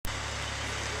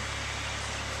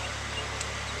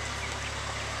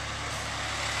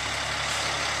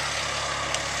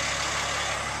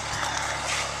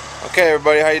Okay,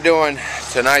 everybody, how you doing?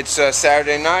 Tonight's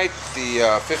Saturday night, the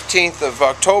 15th of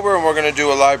October, and we're going to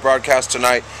do a live broadcast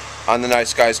tonight on the Night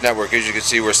Skies Network. As you can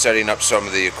see, we're setting up some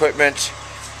of the equipment.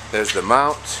 There's the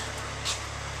mount.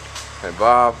 And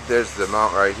Bob, there's the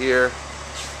mount right here.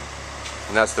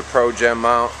 And that's the Pro Gem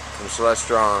mount from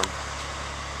Celestron.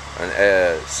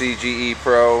 An CGE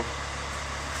Pro.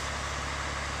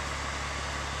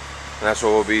 And that's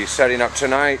what we'll be setting up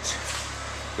tonight.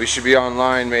 We should be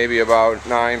online maybe about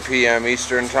 9 p.m.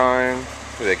 Eastern time,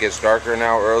 because it gets darker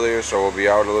now earlier, so we'll be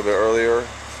out a little bit earlier.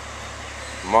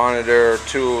 Monitor,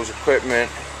 tools, equipment,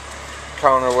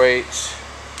 counterweights,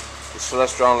 the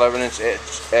Celestron 11-inch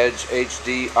Edge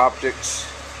HD optics,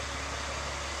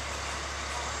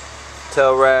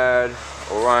 Telrad,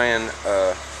 Orion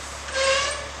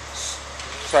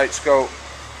sight scope,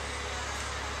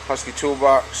 Husky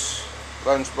toolbox,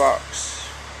 lens box.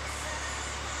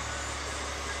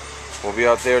 We'll be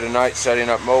out there tonight setting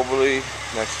up mobily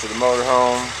next to the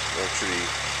motorhome. We're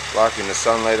actually blocking the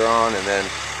sun later on, and then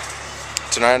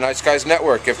tonight on Night Skies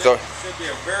Network. Should be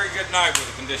a very good night with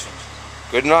the conditions.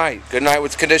 Good night. Good night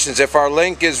with conditions. If our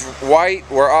link is white,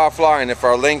 we're offline. If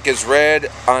our link is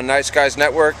red on Night Skies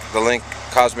Network, the link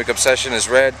Cosmic Obsession is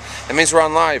red. That means we're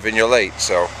on live and you're late.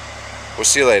 So we'll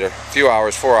see you later. A few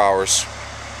hours, 4 hours,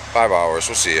 5 hours.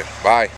 We'll see you. Bye.